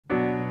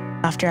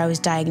After I was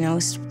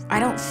diagnosed, I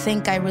don't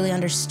think I really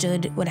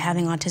understood what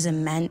having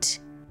autism meant.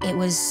 It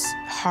was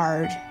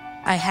hard.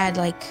 I had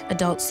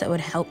adults that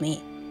would help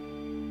me.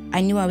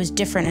 I knew I was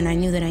different and I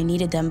knew that I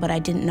needed them, but I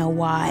didn't know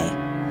why.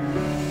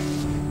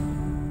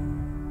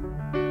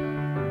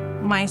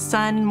 My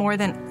son more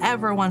than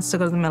ever wants to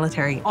go to the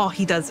military. All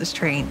he does is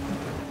train.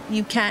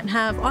 You can't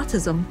have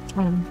autism.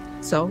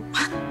 So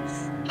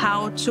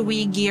how should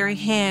we gear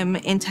him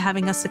into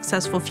having a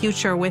successful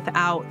future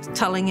without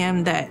telling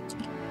him that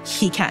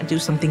he can't do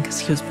something because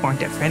he was born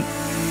different?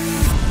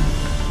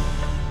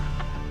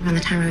 Around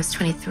the time I was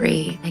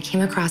 23, I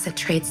came across a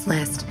traits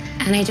list,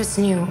 and I just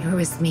knew it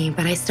was me,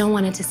 but I still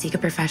wanted to seek a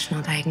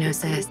professional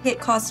diagnosis. It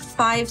costs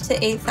 $5,000 to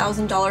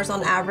 $8,000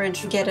 on average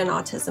to get an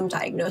autism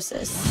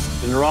diagnosis.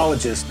 The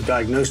neurologist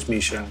diagnosed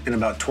Misha in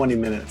about 20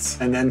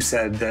 minutes and then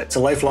said that it's a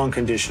lifelong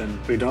condition.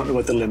 We don't know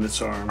what the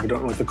limits are. We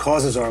don't know what the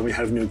causes are. We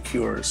have no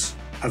cures.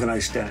 Have a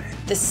nice day.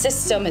 The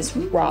system is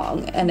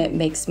wrong, and it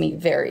makes me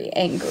very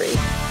angry.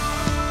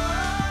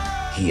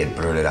 He had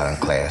blurted out in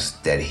class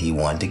that he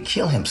wanted to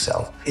kill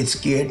himself. It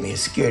scared me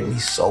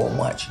so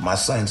much. My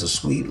son's a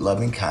sweet,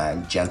 loving,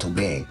 kind, gentle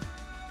being.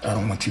 I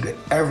don't want you to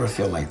ever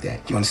feel like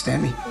that. Do you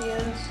understand me?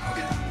 Yes.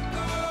 Okay.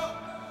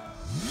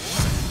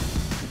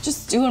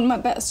 Just doing my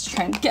best,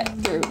 trying to get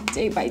through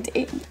day by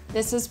day.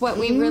 This is what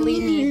we really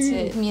need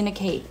to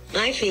communicate.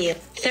 I feel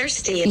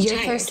thirsty and You're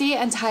tired. thirsty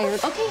and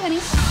tired. Okay, honey.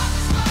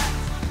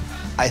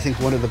 I think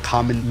one of the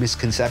common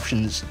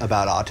misconceptions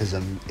about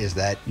autism is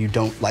that you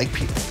don't like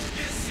people.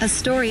 A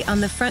story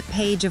on the front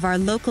page of our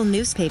local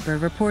newspaper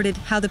reported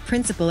how the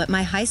principal at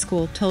my high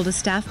school told a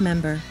staff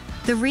member,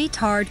 "The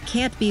retard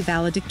can't be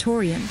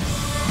valedictorian."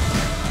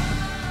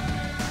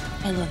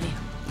 I love you.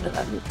 I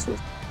love you too.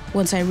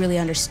 Once I really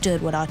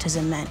understood what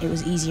autism meant, it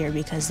was easier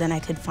because then I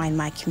could find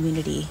my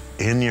community.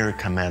 In your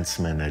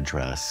commencement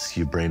address,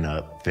 you bring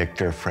up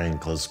Viktor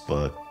Frankl's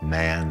book,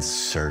 Man's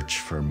Search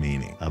for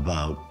Meaning,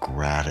 about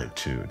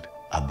gratitude,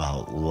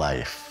 about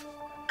life.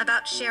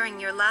 About sharing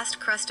your last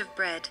crust of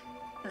bread.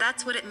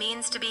 That's what it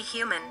means to be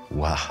human.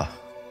 Wow.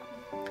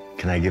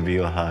 Can I give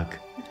you a hug?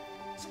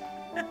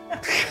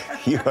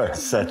 You are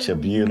such a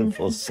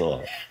beautiful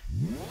soul.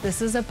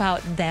 This is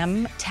about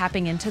them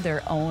tapping into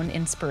their own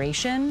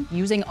inspiration,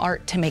 using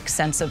art to make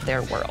sense of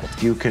their world.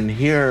 You can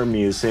hear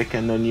music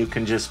and then you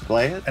can just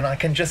play it? And I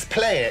can just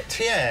play it,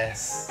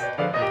 yes.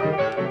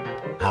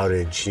 How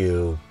did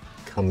you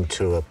come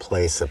to a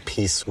place of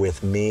peace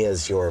with me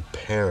as your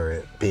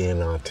parent being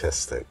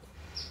autistic?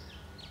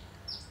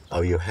 Oh,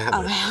 you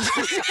haven't?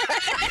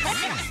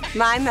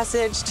 My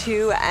message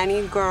to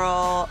any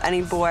girl,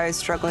 any boy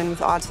struggling with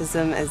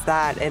autism is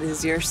that it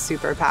is your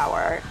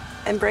superpower.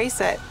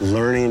 Embrace it.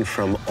 Learning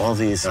from all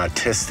these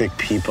autistic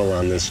people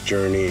on this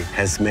journey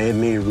has made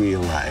me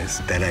realize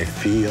that I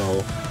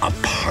feel a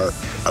part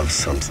of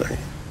something.